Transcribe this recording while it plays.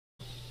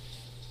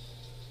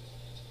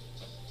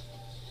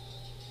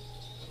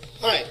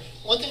All right,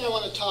 one thing I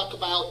want to talk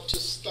about to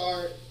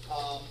start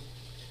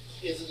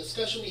is a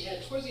discussion we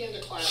had towards the end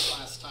of class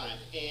last time,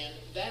 and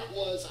that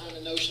was on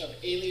the notion of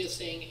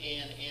aliasing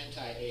and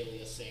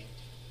anti-aliasing.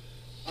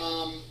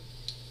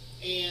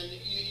 And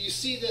you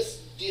see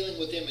this dealing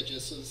with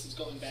images, so this is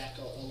going back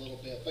a little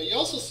bit, but you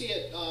also see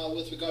it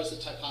with regards to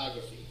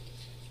typography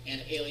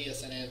and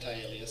alias and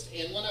anti-alias.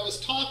 And when I was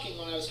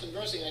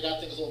conversing, I got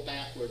things a little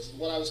backwards.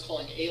 What I was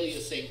calling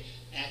aliasing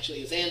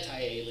actually is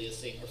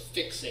anti-aliasing or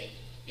fixing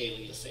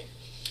aliasing.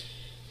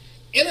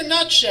 In a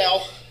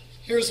nutshell,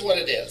 here's what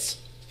it is.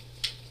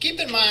 Keep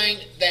in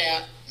mind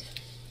that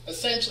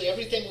essentially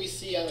everything we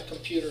see on a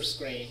computer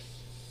screen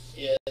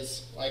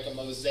is like a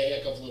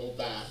mosaic of little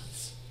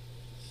dots.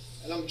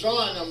 And I'm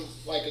drawing them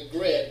like a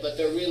grid, but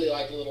they're really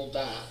like little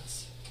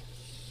dots.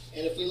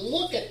 And if we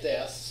look at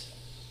this,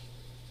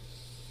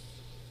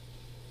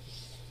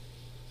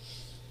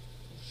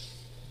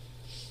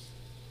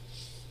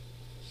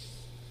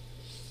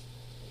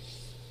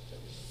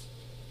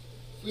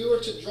 if we were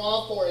to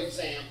draw, for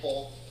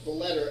example, the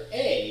letter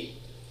A,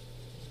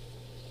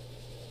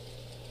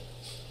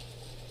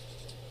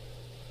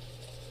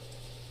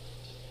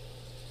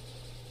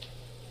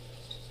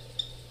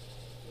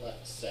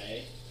 let's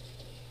say,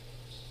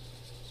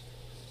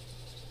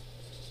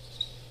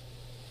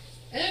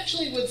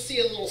 actually would see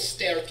a little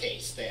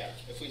staircase there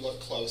if we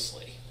look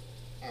closely.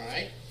 All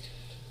right?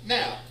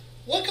 Now,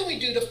 what can we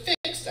do to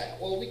fix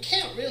that? Well, we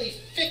can't really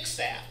fix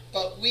that,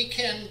 but we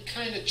can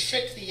kind of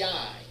trick the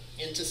eye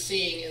into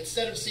seeing,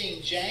 instead of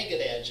seeing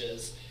jagged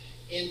edges,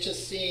 into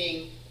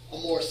seeing a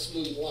more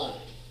smooth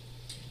line.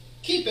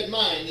 Keep in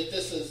mind that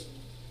this is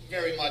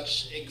very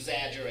much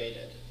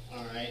exaggerated,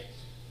 all right?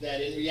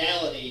 That in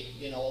reality,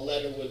 a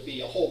letter would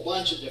be a whole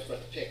bunch of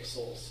different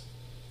pixels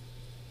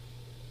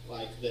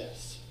like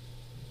this.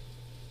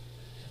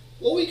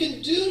 What we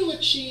can do to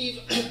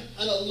achieve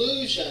an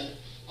illusion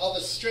of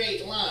a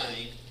straight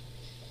line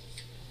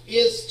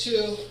is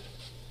to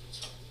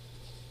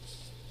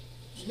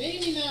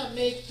maybe not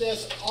make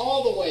this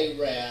all the way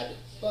red,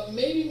 but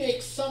maybe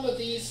make some of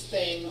these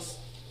things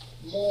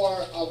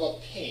more of a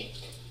pink.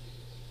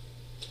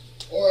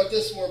 Or if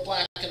this were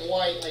black and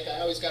white, like I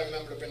always got to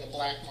remember to bring a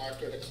black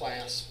marker to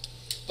class.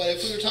 But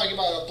if we were talking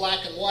about a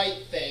black and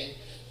white thing,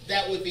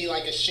 that would be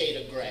like a shade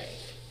of gray.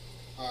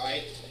 All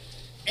right?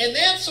 And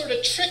that sort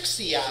of tricks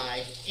the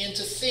eye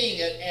into seeing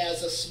it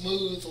as a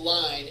smooth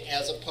line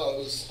as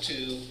opposed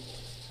to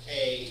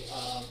a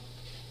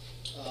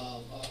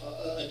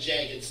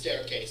jagged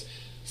staircase.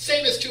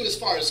 Same is true as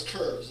far as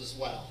curves as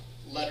well.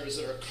 Letters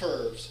that are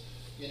curves.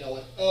 An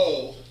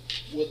O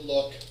would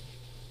look,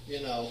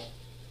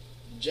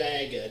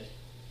 jagged.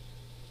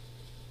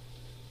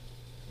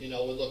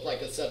 Would look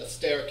like a set of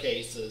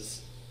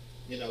staircases,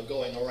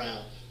 going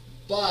around.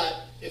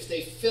 But if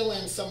they fill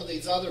in some of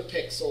these other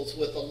pixels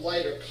with a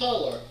lighter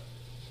color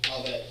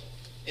of it,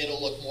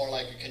 it'll look more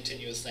like a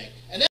continuous thing.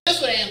 And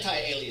that's what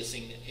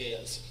anti-aliasing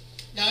is.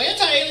 Now,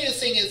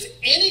 anti-aliasing is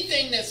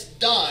anything that's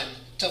done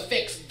to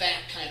fix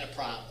that kind of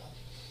problem.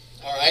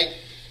 All right?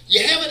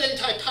 You have it in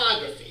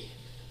typography.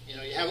 You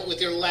have it with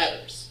your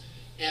letters,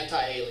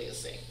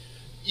 anti-aliasing.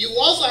 You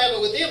also have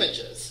it with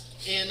images.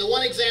 And the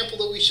one example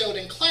that we showed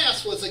in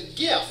class was a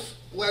GIF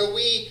where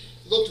we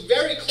looked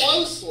very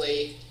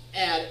closely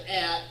at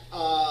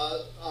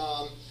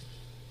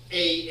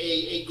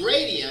a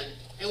gradient,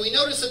 and we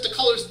noticed that the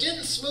colors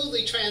didn't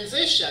smoothly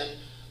transition,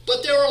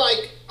 but there were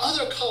like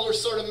other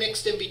colors sort of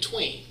mixed in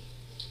between.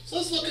 So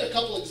let's look at a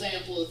couple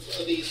examples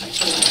of these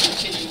before we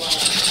continue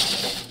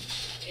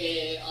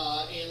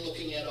on and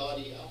looking at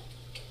audio.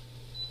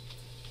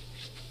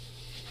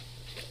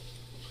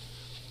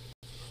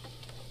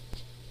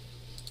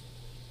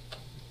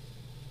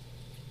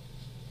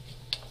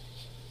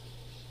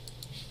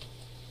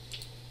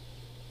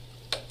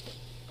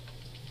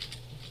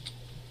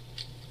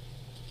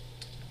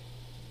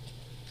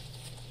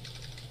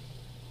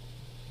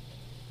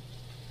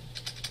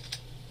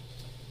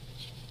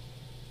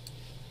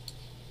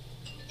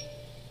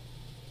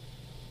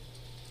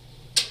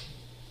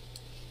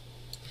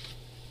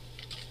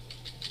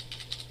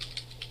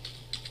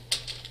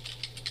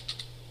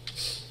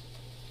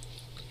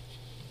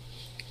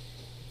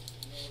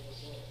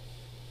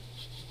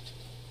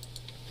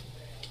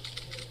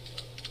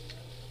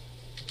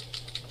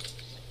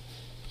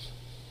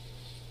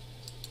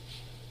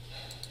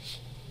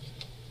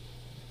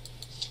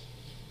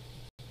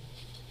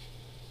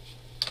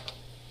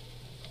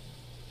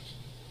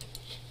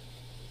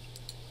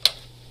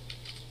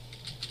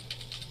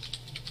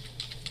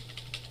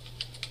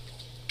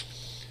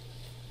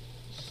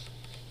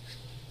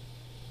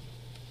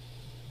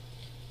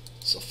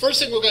 So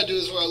first thing we're going to do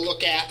is we're going to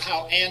look at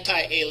how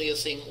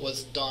anti-aliasing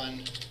was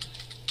done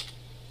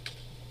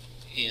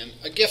in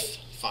a GIF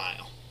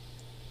file.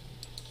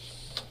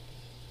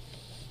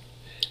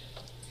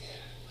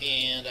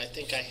 And I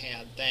think I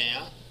had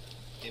that.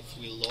 If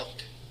we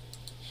look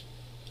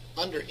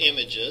under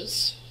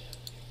images,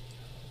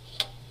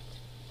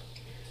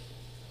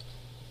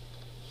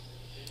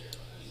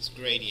 these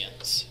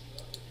gradients.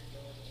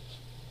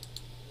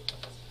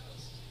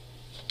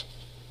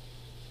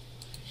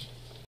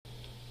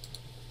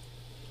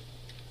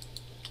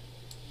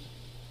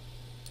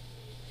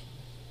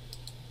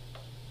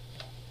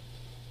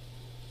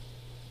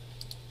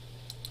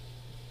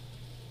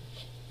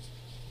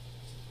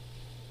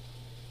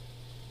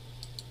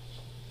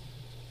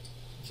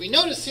 we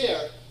notice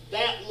here,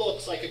 that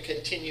looks like a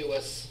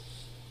continuous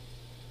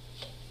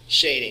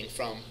shading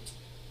from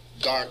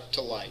dark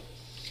to light.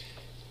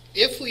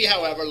 If we,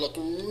 however, look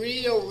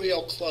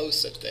real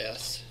close at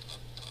this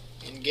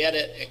and get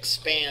it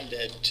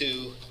expanded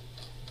to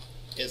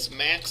its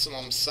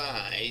maximum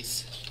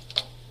size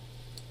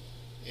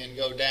and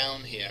go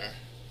down here,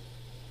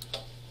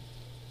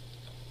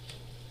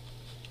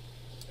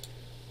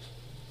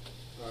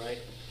 all right,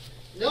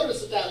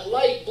 notice that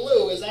light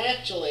blue is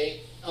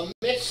actually a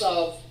mix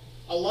of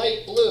a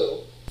light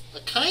blue, a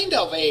kind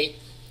of a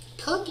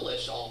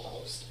purplish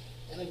almost,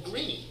 and a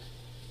green.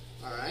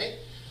 All right,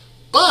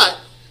 but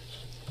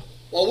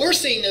while we're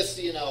seeing this,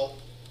 you know,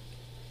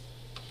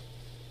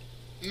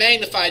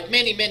 magnified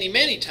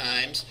many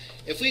times,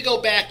 if we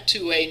go back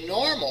to a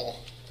normal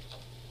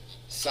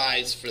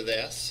size for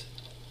this,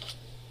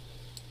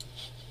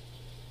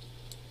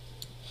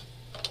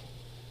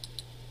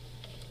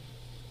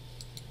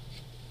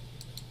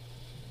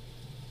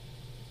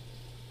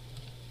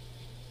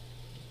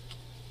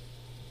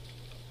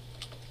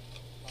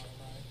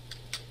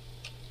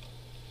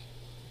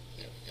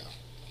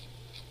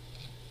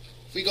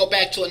 if we go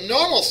back to a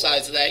normal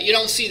size of that, you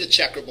don't see the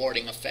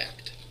checkerboarding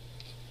effect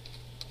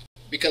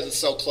because it's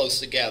so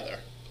close together.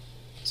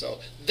 So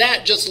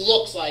that just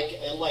looks like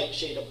a light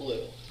shade of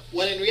blue,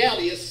 when in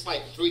reality it's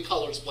like three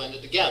colors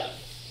blended together.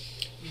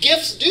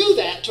 GIFs do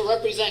that to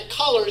represent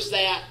colors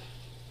that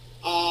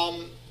are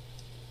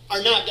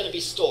not going to be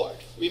stored.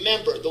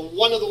 Remember,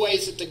 one of the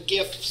ways that the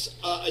GIFs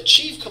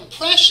achieve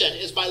compression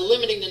is by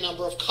limiting the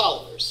number of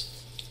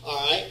colors. All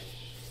right?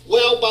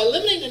 Well, by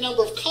limiting the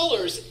number of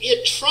colors,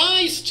 it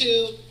tries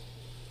to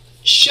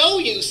show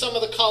you some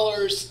of the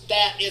colors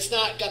that it's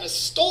not going to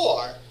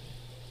store,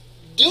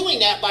 doing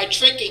that by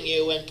tricking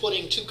you and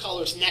putting two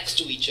colors next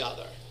to each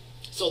other.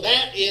 So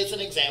that is an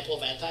example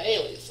of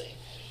anti-aliasing.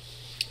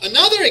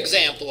 Another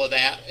example of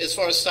that, as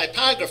far as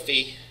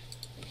typography,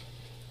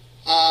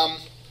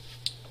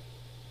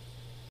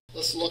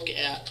 let's look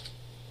at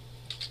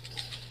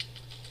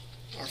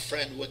our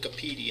friend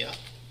Wikipedia.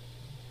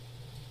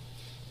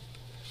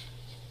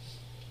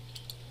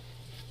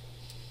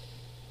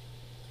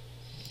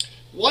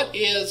 What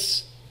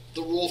is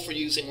the rule for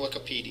using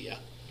Wikipedia?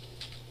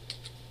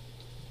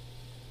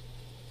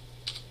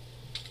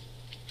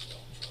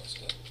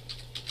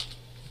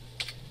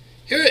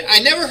 Here, I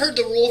never heard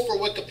the rule for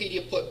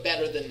Wikipedia put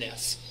better than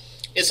this.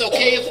 It's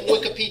okay if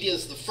Wikipedia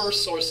is the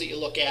first source that you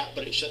look at,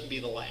 but it shouldn't be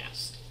the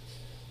last.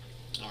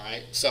 All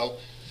right? So,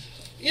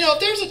 you know, if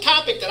there's a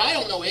topic that I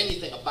don't know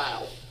anything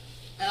about,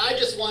 and I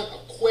just want a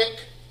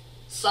quick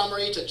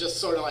summary to just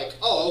sort of like,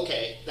 oh,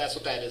 okay, that's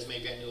what that is.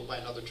 Maybe I knew it by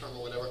another term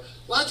or whatever.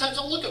 A lot of times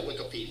I'll look at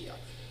Wikipedia.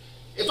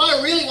 If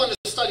I really want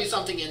to study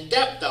something in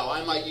depth, though,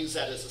 I might use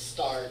that as a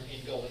start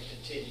and go and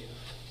continue.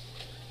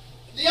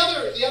 The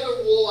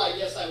other rule, I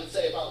guess I would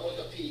say about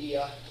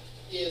Wikipedia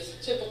is a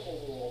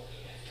typical rule.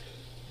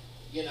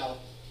 You know,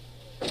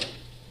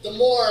 the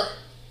more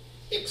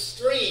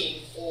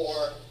extreme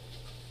or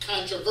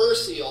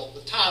controversial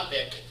the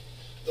topic,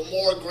 the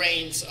more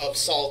grains of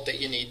salt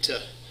that you need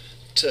to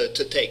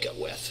take it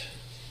with.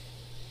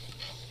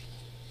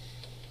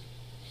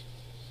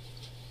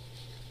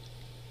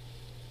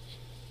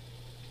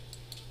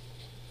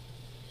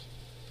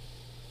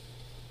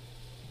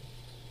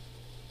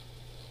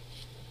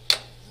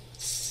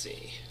 Let's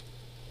see.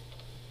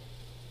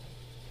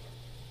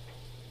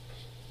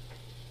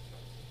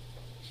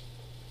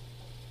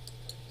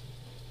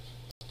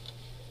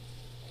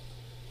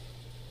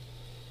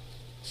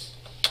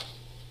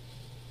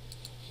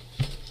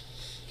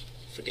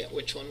 Forget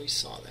which one we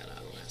saw that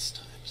on last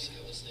time. I think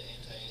it was the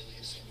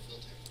anti-aliasing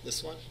filter.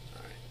 This one?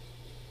 All right.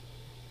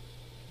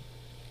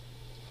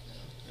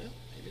 No. Yeah,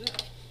 maybe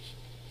not.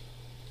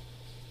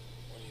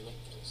 What are you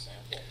looking for, the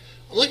sample?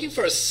 I'm looking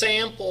for a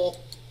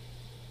sample.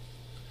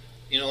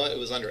 You know what? It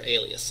was under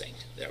aliasing.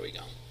 There we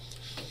go.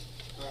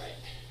 All right.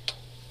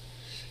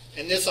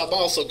 And this I'm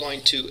also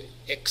going to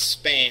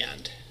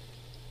expand.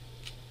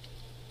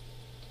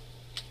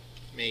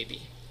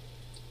 Maybe.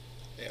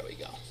 There we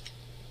go.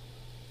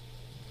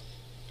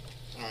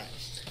 All right.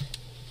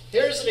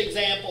 Here's an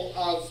example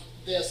of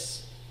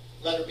this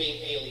letter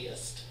being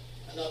aliased.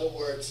 In other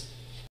words,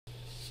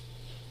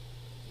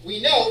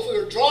 we know if we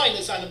were drawing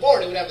this on the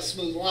board, it would have a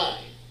smooth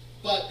line.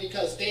 But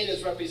because data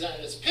is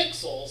represented as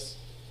pixels,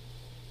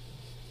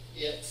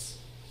 it's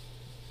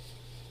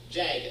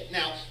jagged.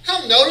 Now,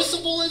 how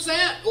noticeable is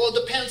that? Well,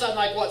 it depends on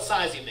like what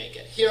size you make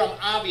it. Here I'm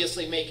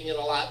obviously making it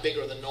a lot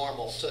bigger than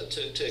normal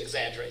to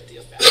exaggerate the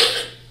effect.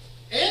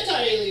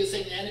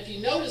 Anti-aliasing, and if you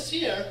notice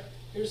here,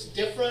 here's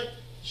different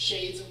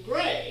shades of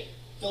gray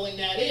filling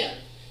that in.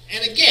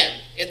 And again,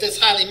 at this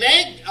highly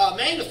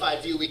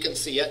magnified view, we can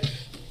see it.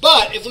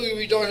 But if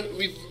we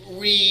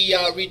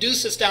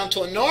reduce this down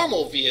to a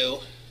normal view,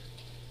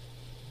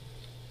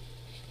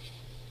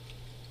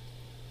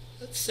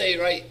 let's say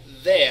right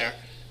there,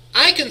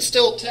 I can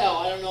still tell,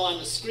 I don't know on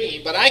the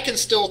screen, but I can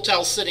still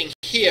tell sitting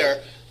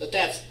here that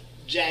that's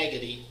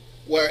jaggedy,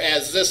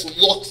 whereas this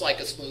looks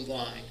like a smooth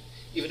line,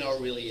 even though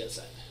it really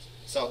isn't.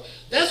 So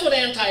that's what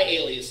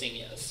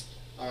anti-aliasing is.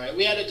 All right,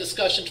 we had a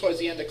discussion towards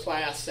the end of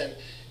class, and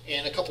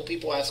a couple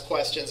people asked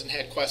questions and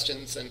had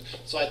questions, and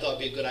so I thought it'd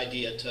be a good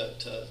idea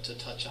to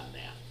touch on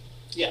that.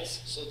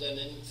 Yes? So then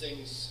in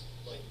things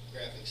like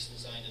graphics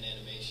design and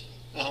animation,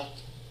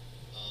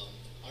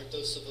 aren't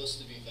those supposed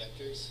to be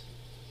vectors?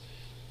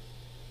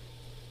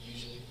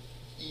 Usually?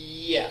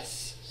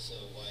 Yes. So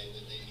why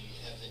would they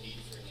have the need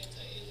for an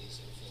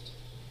anti-aliasing filter?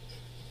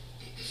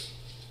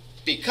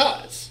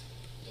 Because.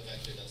 The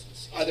vector doesn't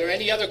see. Are there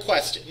any other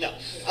questions? No.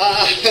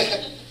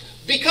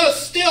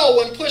 Because still,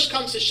 when push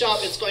comes to shove,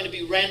 it's going to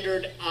be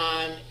rendered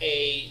on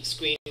a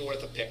screen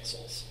worth of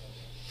pixels.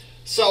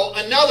 So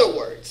in other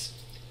words,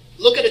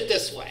 look at it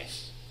this way.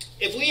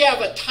 If we have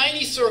a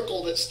tiny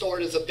circle that's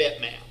stored as a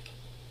bitmap,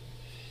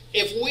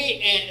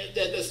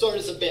 that's stored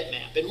as a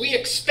bitmap, and we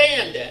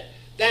expand it,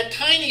 that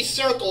tiny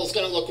circle is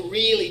going to look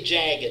really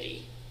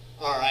jaggedy,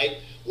 all right,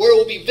 where it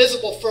will be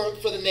visible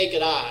for the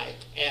naked eye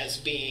as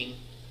being,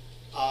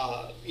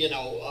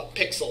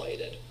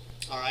 pixelated,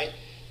 all right.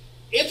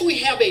 If we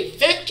have a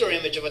vector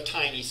image of a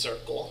tiny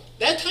circle,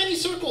 that tiny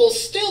circle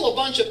is still a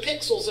bunch of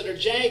pixels that are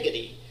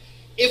jaggedy.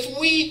 If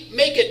we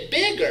make it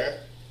bigger,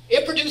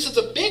 it produces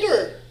a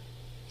bigger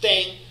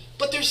thing,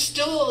 but there's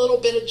still a little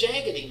bit of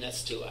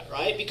jaggediness to it,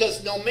 right?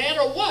 Because no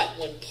matter what,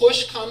 when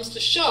push comes to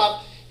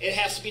shove, it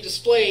has to be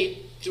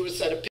displayed through a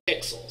set of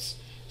pixels.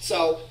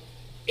 So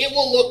it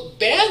will look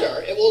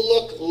better, it will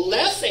look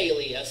less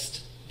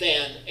aliased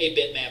than a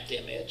bitmapped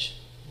image,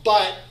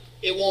 but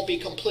it won't be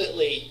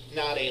completely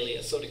not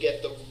aliased. So to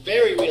get the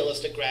very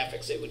realistic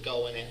graphics, it would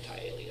go in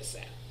anti-alias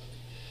that.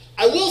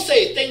 I will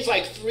say things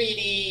like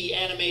 3D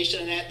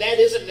animation and that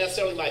isn't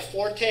necessarily my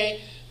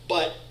forte,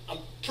 but I'm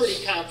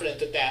pretty confident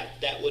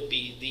that would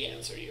be the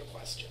answer to your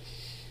question.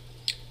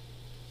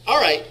 All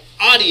right,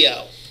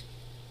 audio.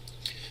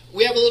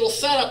 We have a little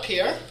setup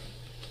here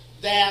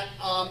that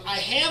I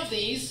have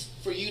these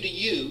for you to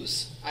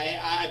use.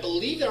 I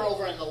believe they're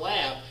over in the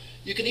lab.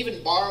 You can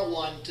even borrow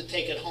one to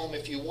take it home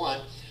if you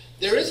want.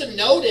 There is a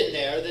note in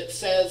there that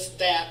says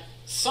that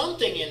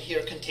something in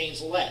here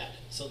contains lead.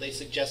 So they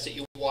suggest that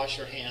you wash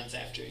your hands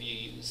after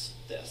you use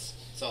this.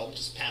 So I'm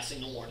just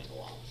passing the warning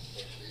along.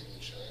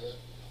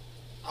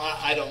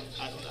 I don't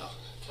know.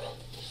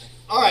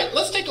 All right,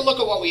 let's take a look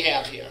at what we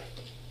have here.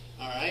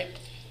 All right,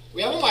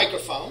 we have a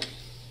microphone.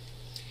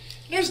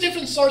 There's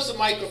different sorts of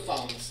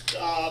microphones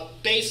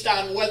based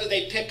on whether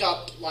they pick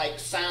up like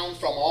sound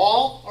from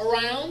all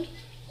around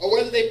or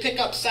whether they pick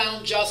up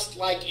sound just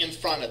like in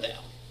front of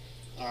them.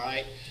 All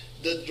right,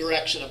 the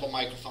direction of a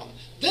microphone.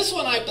 This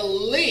one, I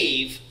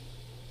believe,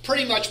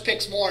 pretty much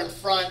picks more in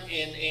front,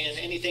 and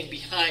anything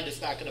behind is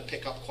not going to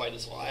pick up quite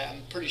as well.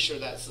 I'm pretty sure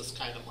that's this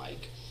kind of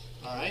mic.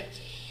 All right,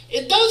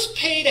 it does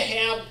pay to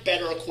have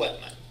better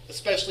equipment,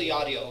 especially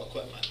audio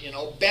equipment. You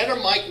know, better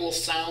mic will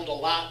sound a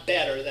lot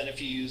better than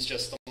if you use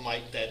just the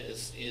mic that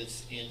is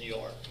in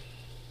your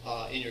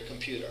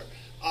computer.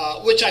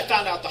 Which I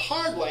found out the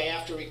hard way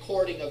after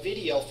recording a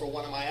video for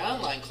one of my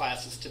online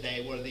classes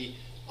today, where the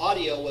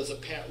audio was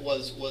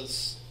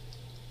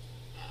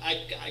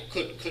I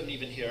couldn't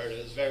even hear it.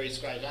 It was very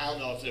scratchy. I don't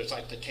know if there's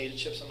like potato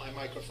chips in my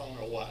microphone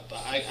or what,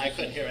 but I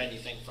couldn't hear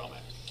anything from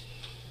it.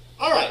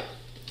 All right,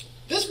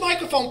 this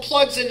microphone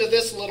plugs into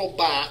this little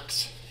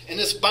box, and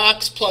this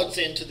box plugs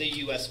into the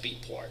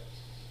USB port.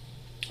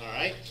 All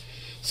right.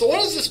 So what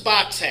does this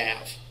box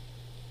have?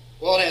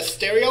 Well, it has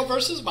stereo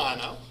versus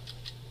mono.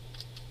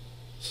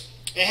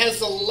 It has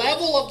the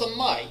level of the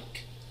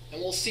mic,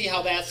 and we'll see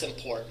how that's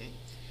important.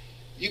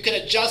 You can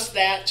adjust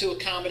that to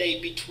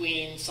accommodate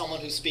between someone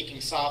who's speaking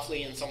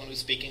softly and someone who's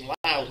speaking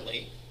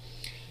loudly.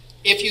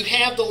 If you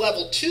have the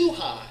level too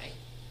high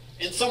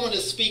and someone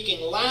is speaking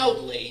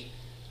loudly,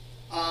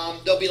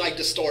 there'll be like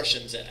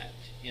distortions in it,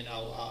 you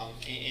know,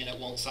 and it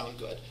won't sound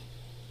good.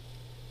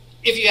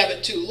 If you have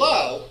it too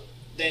low,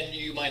 then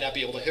you might not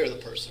be able to hear the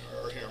person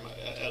or hear them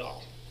at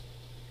all.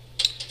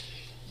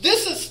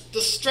 This is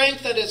the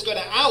strength that is going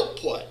to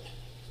output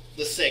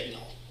the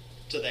signal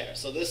to there.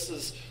 So this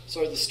is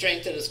sort of the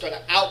strength that is going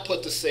to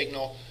output the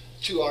signal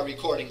to our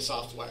recording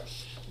software.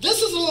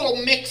 This is a little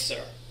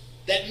mixer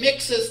that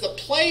mixes the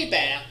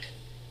playback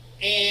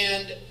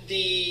and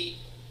the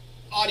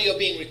audio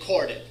being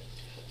recorded.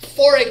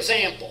 For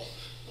example,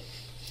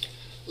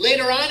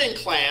 later on in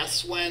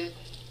class, when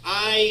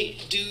I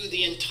do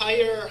the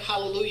entire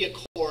Hallelujah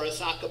chorus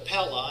a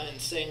cappella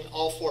and sing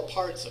all 4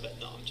 parts of it.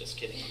 No, I'm just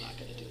kidding. I'm not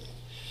going to do that.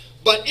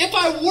 But if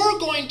I were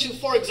going to,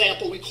 for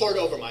example, record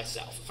over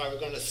myself, if I were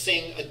going to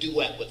sing a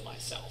duet with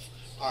myself,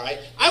 all right,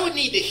 I would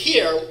need to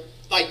hear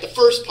like the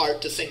first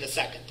part to sing the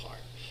second part.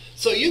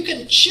 So you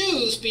can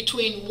choose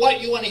between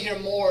what you want to hear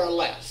more or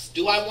less.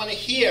 Do I want to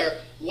hear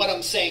what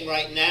I'm saying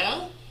right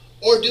now,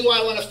 or do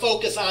I want to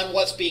focus on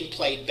what's being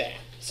played back?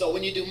 So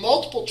when you do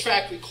multiple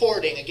track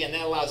recording, again,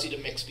 that allows you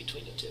to mix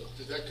between the two.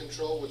 Does that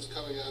control what's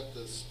coming out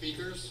the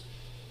speakers?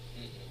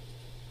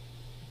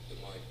 The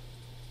mic.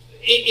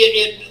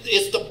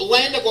 It's the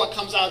blend of what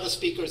comes out of the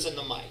speakers and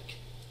the mic.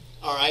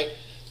 All right.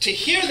 To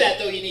hear that,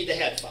 though, you need the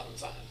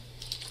headphones on.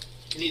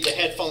 You need the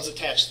headphones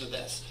attached to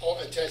this. Oh,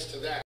 attached to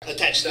that.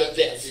 Attached Not to the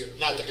this, computer.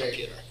 not the Okay.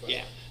 computer. Fine.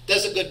 Yeah,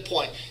 that's a good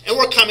point. And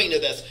we're coming to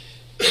this.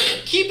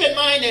 Keep in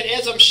mind that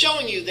as I'm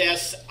showing you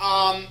this,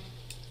 I'm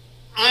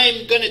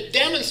going to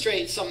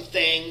demonstrate some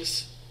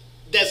things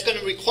that's going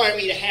to require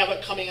me to have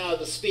it coming out of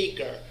the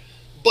speaker.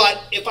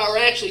 But if I were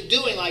actually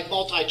doing like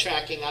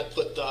multi-tracking, I'd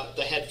put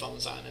the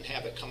headphones on and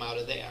have it come out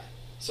of there.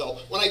 So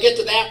when I get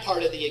to that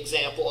part of the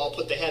example, I'll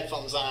put the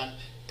headphones on.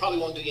 Probably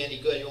won't do you any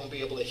good. You won't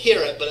be able to hear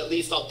it, but at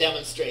least I'll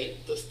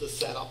demonstrate the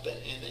setup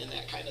and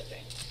that kind of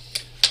thing.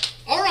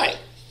 All right.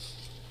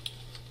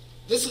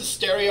 This is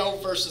stereo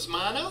versus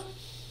mono.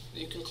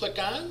 You can click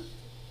on,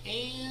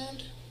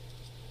 and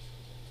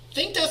I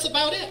think that's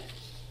about it.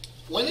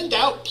 When in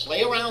doubt,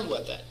 play around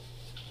with it.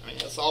 I mean,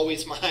 that's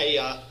always my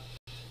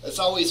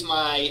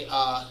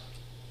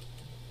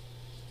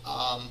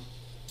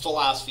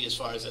philosophy as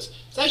far as this.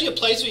 It's actually a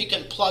place where you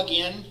can plug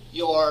in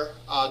your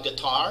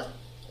guitar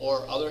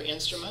or other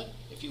instrument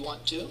if you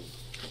want to.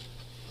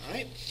 All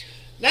right.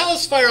 Now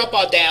let's fire up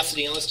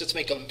Audacity and let's just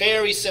make a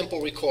very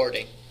simple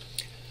recording.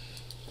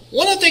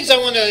 One of the things I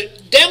want to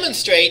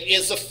demonstrate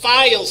is the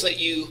files that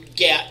you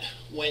get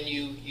when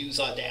you use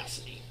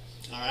Audacity.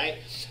 All right.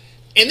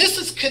 And this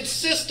is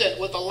consistent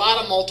with a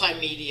lot of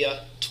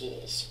multimedia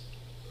tools.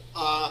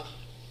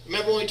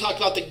 Remember when we talked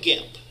about the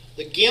GIMP?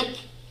 The GIMP,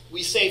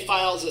 we save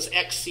files as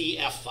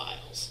XCF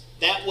files.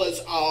 That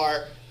was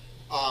our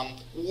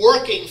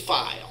working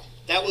file.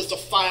 That was the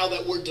file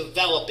that we're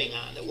developing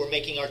on, that we're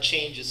making our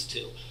changes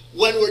to.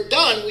 When we're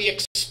done, we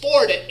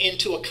export it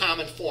into a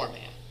common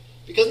format.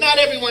 Because not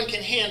everyone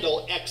can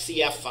handle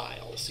XCF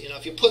files. You know,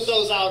 if you put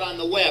those out on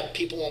the web,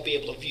 people won't be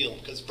able to view them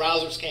because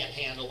browsers can't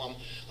handle them.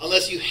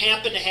 Unless you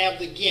happen to have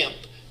the GIMP,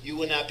 you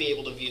would not be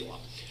able to view them.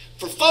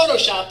 For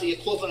Photoshop, the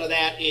equivalent of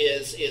that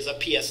is a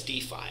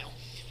PSD file.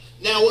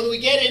 Now, when we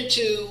get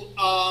into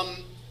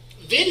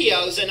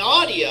videos and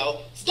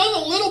audio, it's done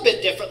a little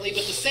bit differently,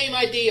 but the same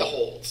idea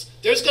holds.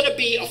 There's going to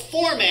be a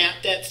format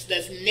that's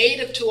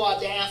native to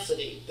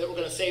Audacity that we're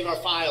going to save our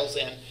files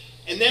in,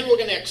 and then we're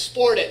going to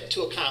export it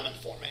to a common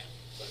format.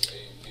 Like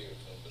AUP or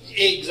something.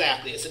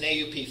 Exactly, it's an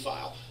AUP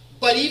file.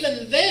 But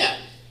even then,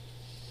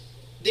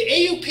 the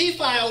AUP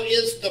file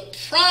is the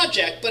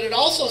project, but it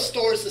also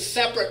stores the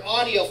separate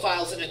audio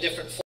files in a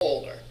different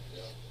folder.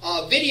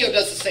 Yeah. Video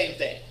does the same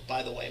thing,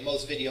 by the way.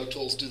 Most video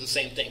tools do the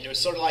same thing. There's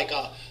sort of like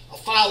a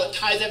file that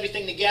ties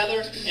everything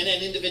together, and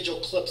then individual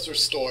clips are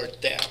stored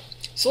there.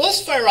 So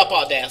let's fire up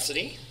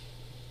Audacity.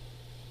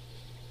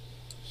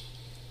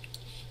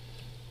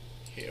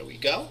 Here we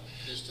go.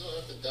 You still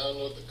have to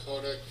download the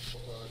codec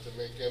to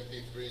make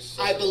MP3s.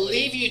 I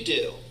believe you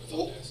do.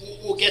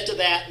 We'll get to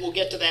that. We'll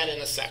get to that in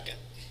a second.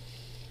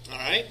 All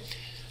right.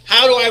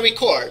 How do I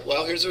record?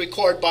 Well, here's a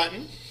record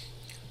button.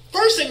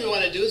 First thing we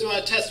want to do is we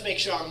want to test to make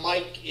sure our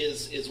mic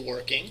is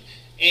working.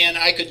 And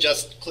I could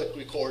just click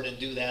record and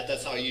do that.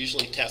 That's how I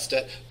usually test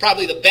it.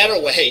 Probably the better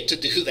way to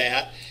do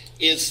that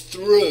is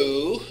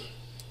through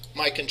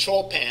my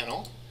control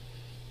panel.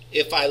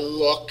 If I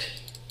look,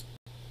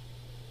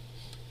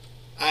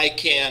 I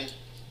can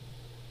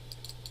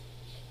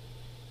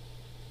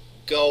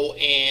go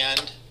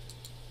and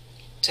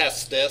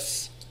test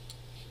this.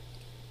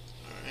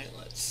 All right,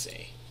 let's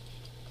see.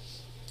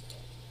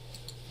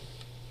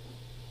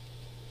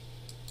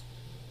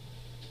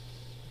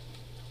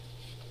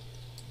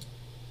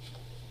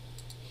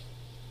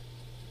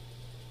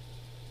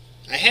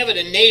 I have it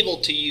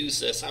enabled to use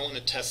this. I want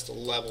to test the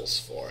levels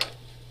for it.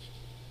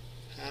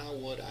 How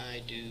would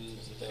I do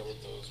Isn't that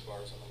what those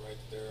bars on the right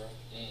there are?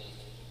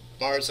 Mm-hmm.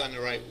 bars on the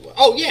right?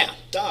 Oh yeah,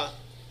 duh.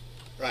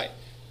 Right.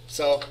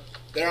 So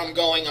there I'm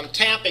going. I'm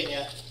tapping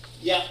it.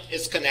 Yeah,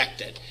 it's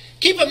connected.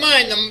 Keep in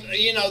mind,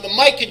 the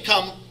mic can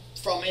come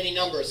from any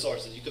number of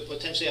sources. You could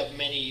potentially have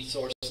many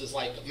sources,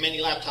 like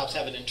many laptops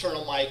have an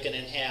internal mic and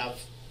then have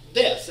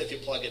this if you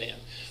plug it in.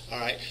 All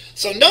right.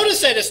 So notice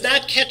that it's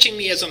not catching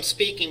me as I'm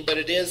speaking, but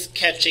it is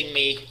catching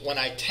me when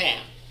I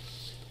tap,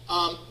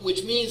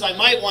 which means I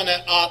might want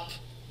to up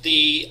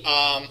the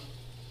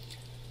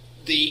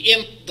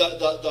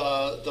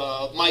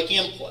mic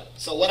input.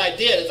 So what I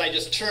did is I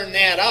just turned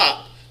that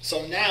up,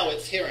 so now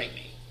it's hearing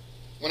me.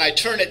 When I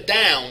turn it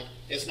down,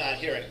 it's not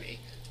hearing me.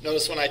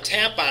 Notice when I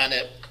tap on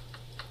it,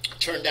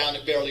 turn down,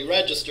 it barely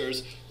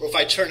registers, or if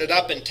I turn it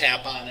up and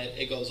tap on it,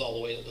 it goes all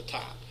the way to the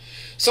top.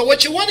 So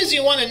what you want is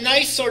you want a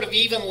nice sort of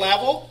even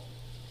level,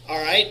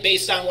 all right,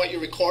 based on what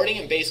you're recording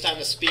and based on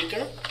the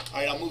speaker.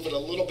 All right, I'll move it a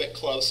little bit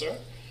closer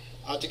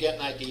to get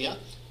an idea.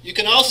 You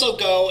can also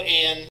go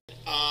and,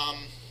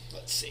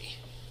 let's see.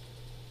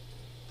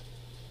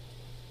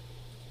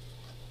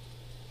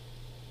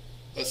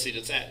 Let's see,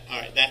 does that, all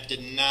right, that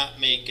did not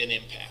make an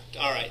impact.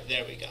 All right,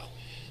 there we go.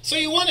 So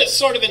you want it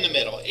sort of in the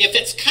middle. If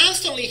it's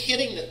constantly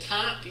hitting the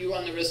top, you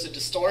run the risk of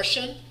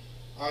distortion.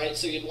 All right,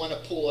 so you'd want to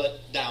pull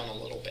it down a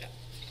little bit.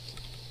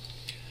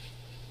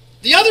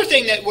 The other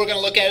thing that we're going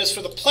to look at is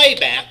for the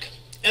playback.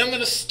 And I'm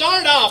going to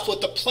start off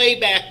with the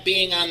playback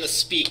being on the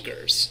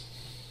speakers.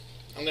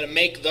 I'm going to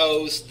make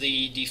those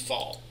the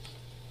default.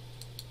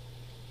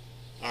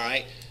 All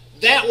right.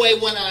 That way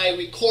when I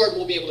record,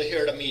 we'll be able to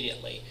hear it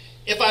immediately.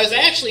 If I was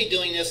actually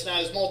doing this and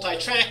I was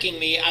multi-tracking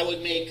me, I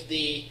would make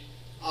the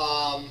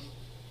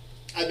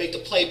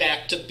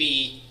playback to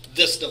be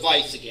this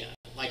device again,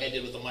 like I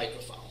did with the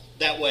microphone.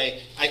 That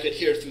way I could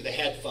hear through the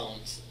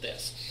headphones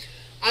this.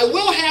 I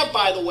will have,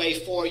 by the way,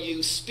 for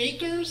you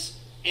speakers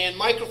and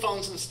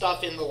microphones and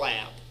stuff in the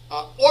lab.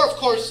 Or, of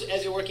course,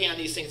 as you're working on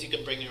these things, you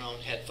can bring your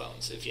own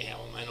headphones if you have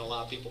them. I know a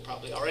lot of people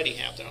probably already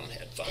have their own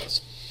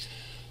headphones.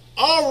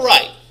 All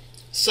right.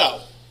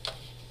 So,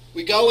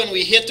 we go and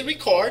we hit the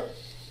record.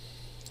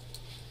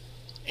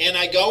 And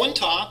I go and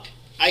talk.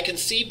 I can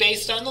see,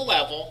 based on the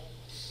level,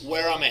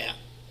 where I'm at.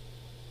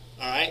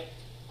 All right?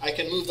 I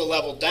can move the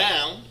level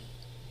down,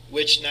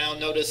 which now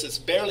notice it's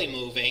barely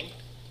moving.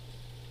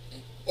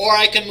 Or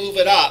I can move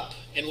it up,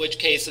 in which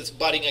case it's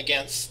butting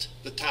against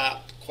the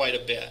top quite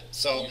a bit.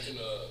 So you can do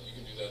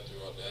that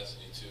through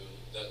Audacity too.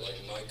 That like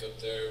mic up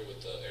there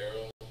with the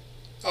arrow.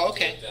 Oh,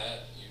 okay. Like that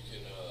you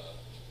can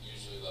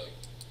usually like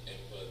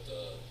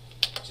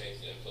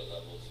change the input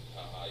levels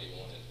how high you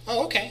want it.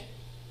 Oh, okay.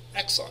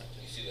 Excellent.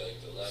 You see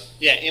like the left.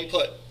 Yeah,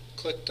 input.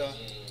 Click the.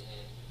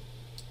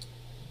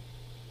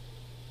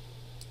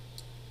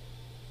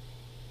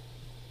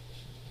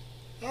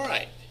 All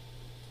right.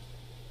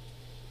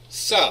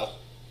 So,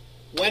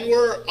 when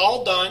we're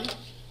all done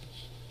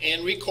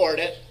and record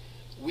it,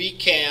 we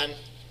can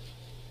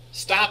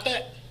stop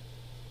it,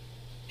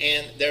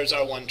 and there's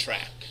our one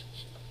track.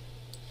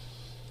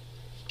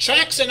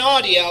 Tracks in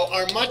audio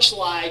are much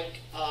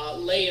like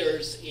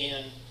layers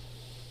in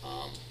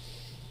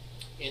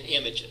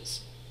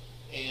images,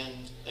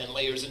 and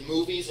layers in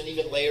movies, and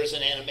even layers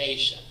in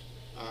animation.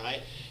 All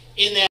right,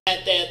 in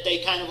that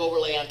they kind of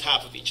overlay on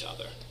top of each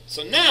other.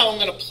 So now I'm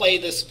going to play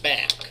this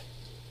back.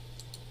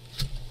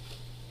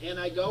 And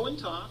I go and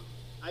talk.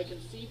 I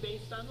can see,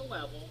 based on the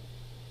level,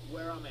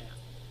 where I'm at.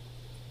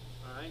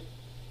 All right?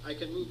 I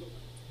can move it.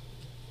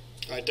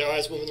 All right, there I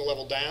was moving the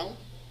level down.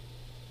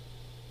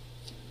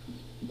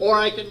 Or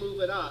I can move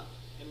it up,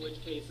 in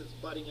which case it's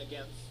butting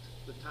against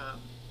the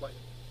top quite.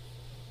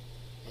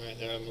 All right,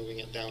 there I'm moving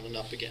it down and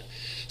up again.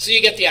 So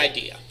you get the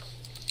idea.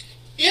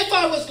 If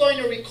I was going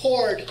to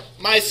record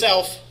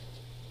myself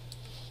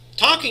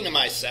talking to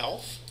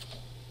myself,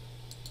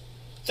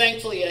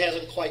 thankfully it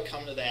hasn't quite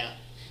come to that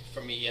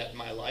for me yet in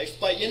my life,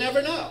 but you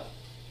never know.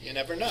 You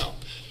never know.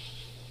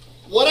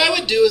 What I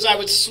would do is I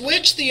would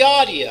switch the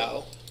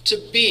audio to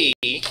be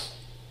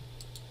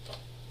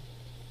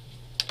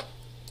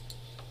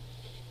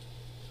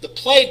the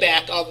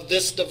playback of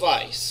this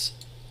device,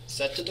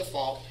 set to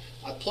default.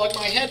 I plug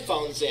my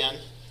headphones in,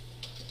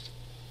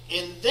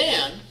 and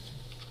then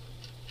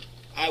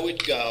I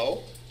would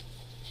go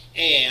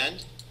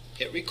and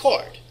hit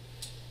record.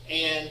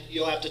 And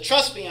you'll have to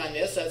trust me on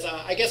this, as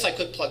I guess I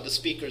could plug the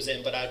speakers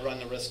in, but I'd run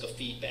the risk of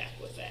feedback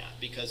with that,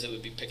 because it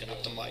would be picking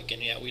up the mic,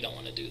 and yeah, we don't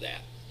want to do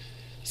that.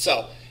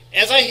 So,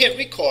 as I hit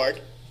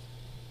record,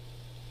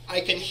 I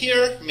can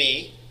hear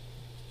me,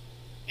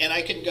 and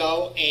I can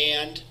go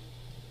and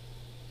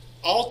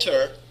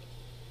alter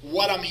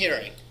what I'm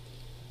hearing.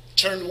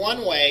 Turn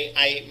one way,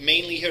 I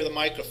mainly hear the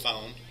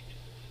microphone.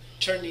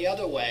 Turn the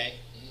other way,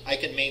 I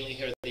can mainly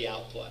hear the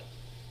output.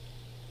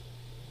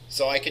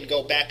 So I can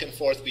go back and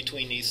forth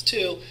between these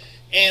two.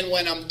 And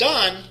when I'm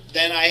done,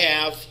 then I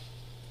have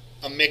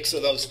a mix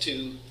of those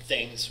two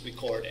things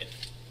recorded.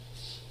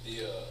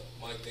 The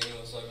mic thing I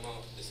was talking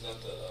about, it's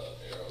not the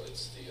arrow,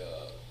 it's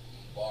the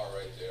bar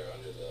right there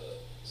under the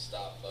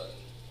stop button.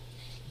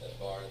 That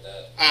bar,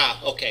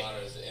 that okay.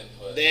 monitors the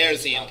input.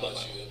 There's the input. How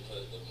much you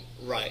input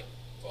the right.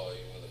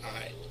 volume of the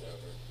mic or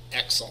whatever.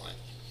 Excellent.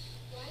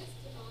 Why is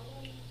the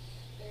bottom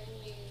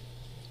barely,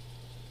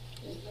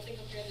 nothing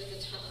compared to the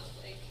top?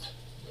 Like,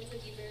 looks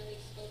like you barely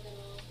spoke at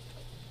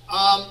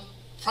all.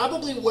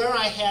 Probably where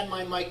I had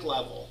my mic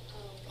level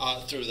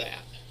through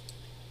that.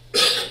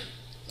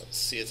 Let's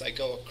see as I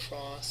go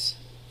across.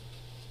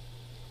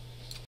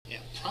 Yeah,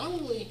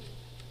 probably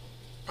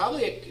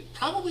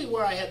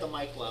where I had the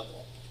mic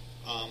level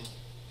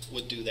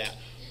would do that.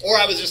 Or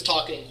I was just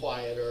talking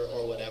quiet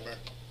or whatever.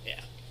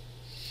 Yeah.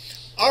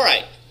 All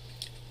right.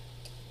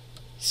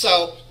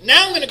 So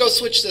now I'm going to go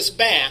switch this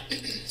back,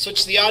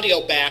 switch the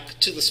audio back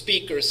to the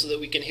speakers so that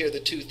we can hear the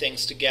two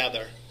things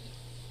together.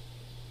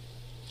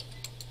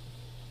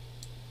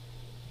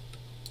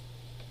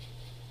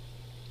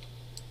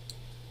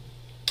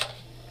 All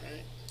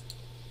right.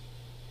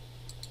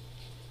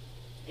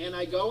 And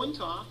I go and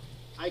talk.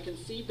 I can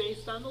see,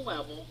 based on the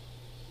level,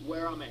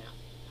 where I'm at.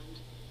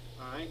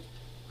 All right.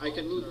 I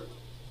can move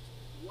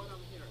what I'm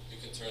hearing. You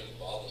can turn the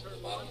bottom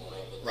one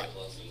up with right. the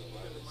plus and the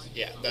minus.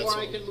 Yeah, that's or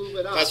I can move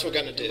it up. That's what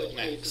we're going to do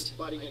next.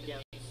 Butting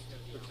against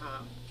the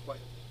top. So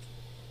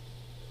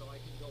I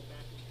can go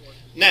back and forth.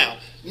 Now,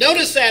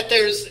 notice that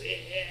there's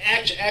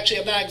actually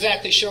I'm not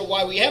exactly sure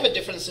why we have a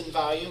difference in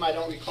volume. I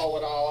don't recall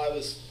what all I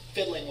was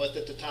fiddling with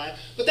at the time,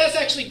 but that's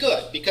actually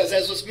good because,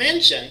 as was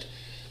mentioned,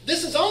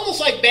 this is almost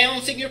like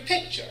balancing your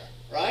picture,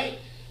 right?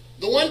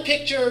 The one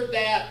picture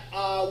that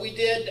we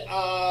did,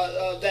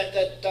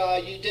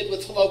 you did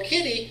with Hello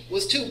Kitty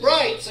was too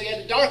bright, so you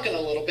had to darken a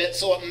little bit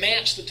so it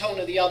matched the tone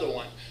of the other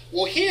one.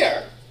 Well,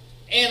 here,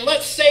 and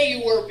let's say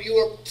you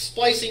were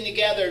splicing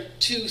together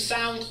two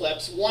sound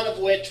clips, one of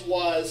which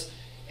was,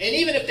 and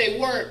even if they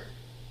weren't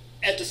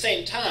at the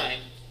same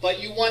time,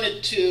 but you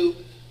wanted to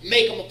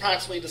make them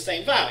approximately the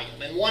same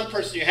volume, and one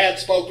person you had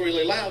spoke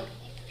really loud, one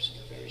person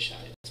was very shy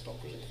and spoke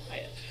really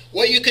quiet.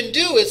 What you can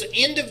do is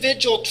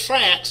individual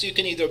tracks you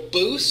can either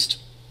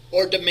boost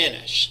or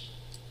diminish.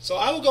 So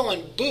I will go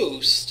and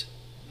boost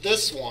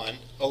this one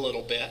a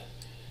little bit,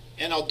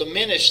 and I'll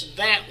diminish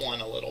that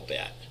one a little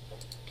bit.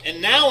 And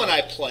now when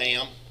I play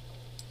them,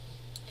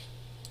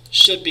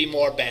 should be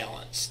more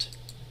balanced.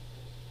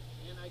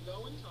 And I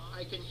go and talk,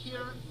 I can hear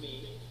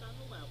me on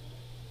the level,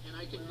 and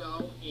I can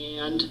go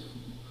and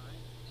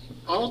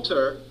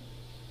alter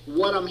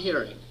what I'm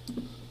hearing.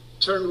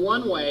 Turn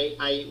one way,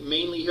 I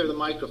mainly hear the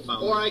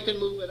microphone. Or I can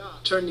move it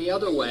up. Turn the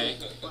other way,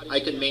 I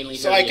can mainly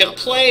hear the output. So I can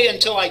play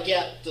until I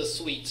get the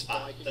sweet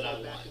spot that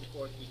I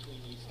want.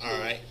 All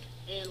right.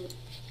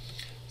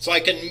 So I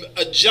can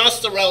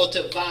adjust the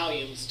relative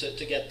volumes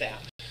to get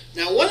that.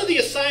 Now, one of the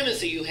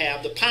assignments that you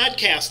have, the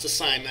podcast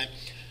assignment,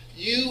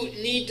 you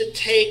need to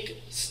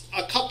take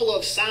a couple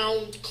of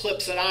sound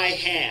clips that I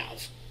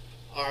have.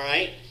 All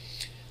right?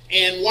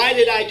 And why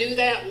did I do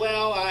that?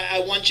 Well, I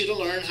want you to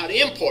learn how to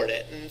import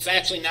it. And it's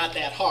actually not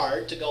that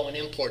hard to go and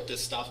import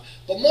this stuff.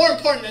 But more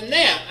important than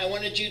that, I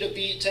wanted you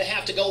to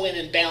have to go in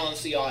and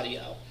balance the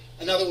audio.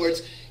 In other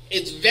words,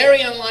 it's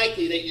very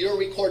unlikely that your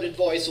recorded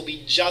voice will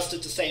be just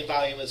at the same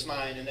volume as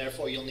mine, and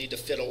therefore you'll need to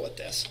fiddle with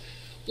this.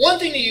 One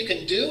thing that you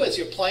can do as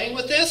you're playing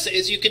with this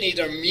is you can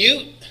either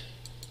mute,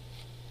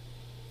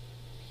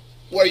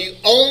 where you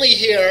only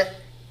hear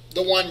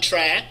the one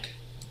track.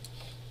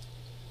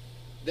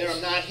 There,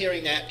 I'm not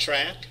hearing that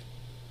track.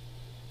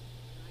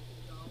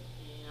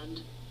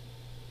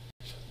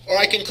 Or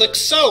I can click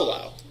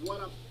solo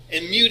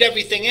and mute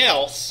everything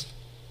else.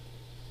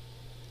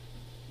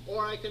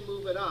 Or I can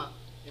move it up,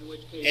 in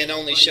which case, and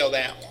only show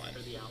that one.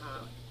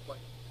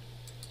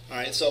 All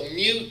right, so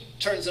mute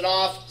turns it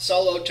off,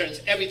 solo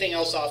turns everything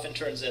else off and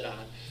turns it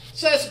on.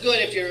 So that's good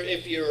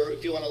if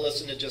you want to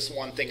listen to just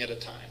one thing at a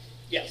time.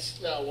 Yes.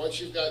 Now, once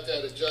you've got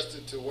that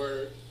adjusted to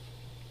where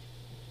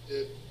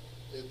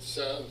it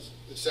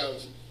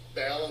sounds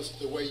balanced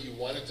the way you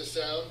want it to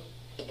sound,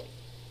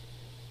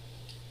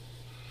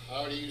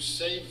 how do you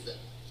save that?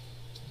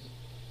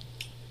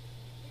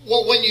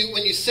 Well, when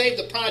you save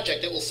the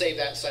project, it will save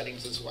that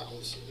settings as well.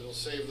 It'll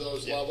save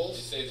those It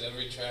levels? saves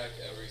every track,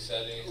 every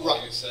setting, all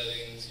Right. your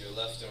settings, your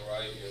left and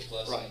right, your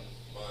plus Right. and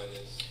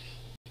minus.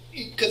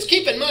 Because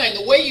keep in mind,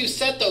 the way you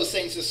set those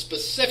things is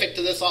specific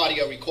to this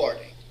audio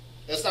recording.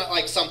 That's not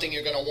like something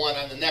you're going to want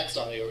on the next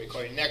audio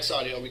recording. Next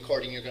audio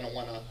recording, you're going to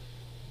want to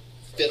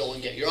fiddle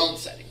and get your own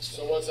settings.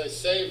 So once I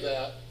save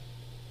that,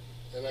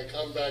 and I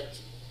come back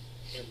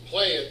and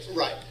play it,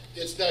 Right.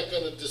 it's not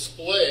going to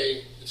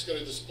display, it's going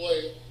to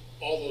display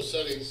all those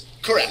settings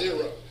Correct.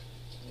 zero.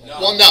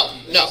 Well, no.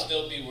 It'll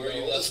still be where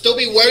you left. It'll still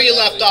be where you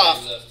left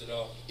off. You left it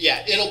off.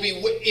 Yeah, it'll be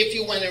if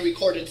you went and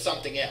recorded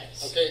something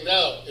else. Okay,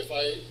 now, if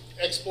I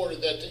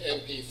exported that to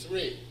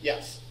MP3,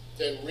 Yes.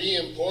 then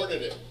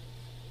re-imported it,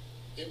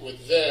 it would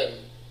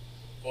then,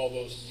 all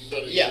those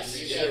settings Yes.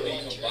 would be Yeah, zero.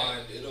 it'll be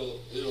combined. It'll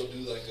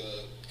do like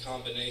a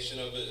combination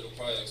of it. It'll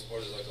probably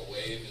export it like a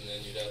wave, and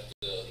then you'd have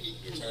to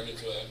return it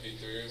to an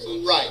MP3 or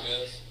something. Right. I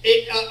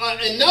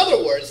guess. In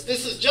other words,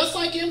 this is just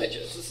like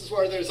images. This is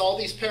where there's all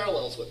these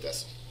parallels with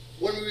this.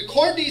 When we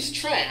record these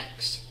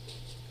tracks,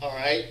 all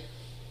right,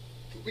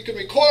 we can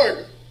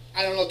record,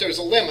 I don't know if there's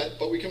a limit,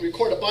 but we can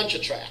record a bunch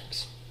of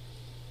tracks.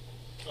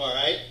 All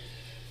right?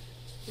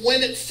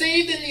 When it's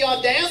saved in the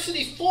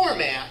Audacity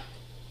format,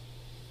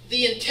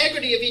 the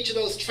integrity of each of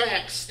those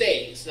tracks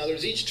stays. In other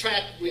words, each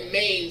track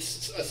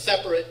remains a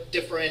separate,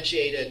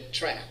 differentiated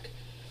track.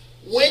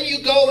 When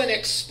you go and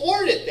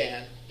export it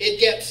then, it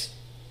gets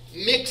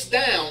mixed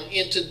down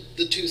into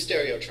the two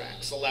stereo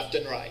tracks, the left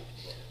and right.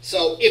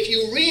 So if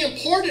you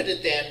re-imported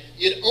it then,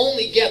 you'd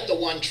only get the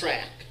one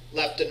track,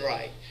 left and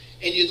right.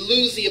 And you'd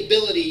lose the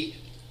ability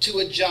to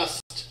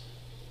adjust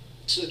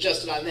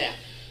it on that.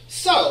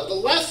 So the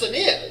lesson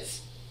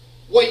is,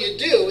 what you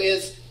do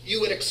is you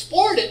would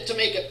export it to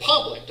make it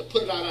public, to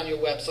put it out on your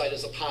website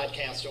as a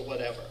podcast or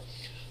whatever.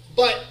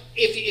 But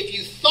if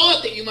you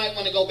thought that you might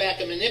want to go back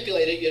and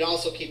manipulate it, you'd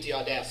also keep the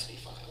Audacity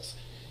files.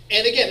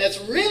 And again, that's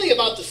really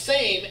about the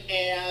same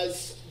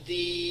as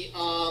the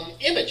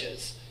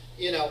images.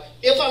 You know,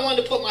 if I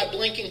wanted to put my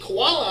blinking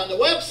koala on the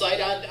website,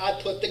 I'd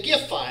put the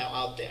GIF file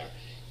out there.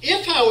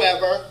 If,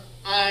 however,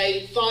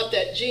 I thought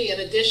that, gee, in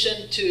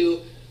addition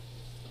to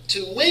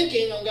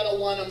winking, I'm going to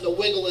want him to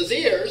wiggle his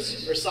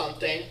ears or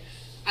something,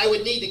 I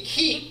would need to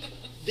keep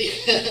the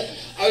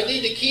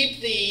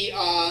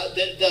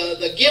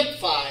the GIF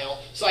file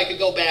so I could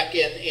go back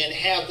in and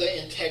have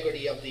the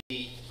integrity of the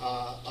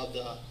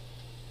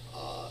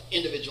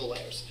individual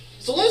layers.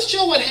 So let's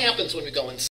show what happens when we go inside.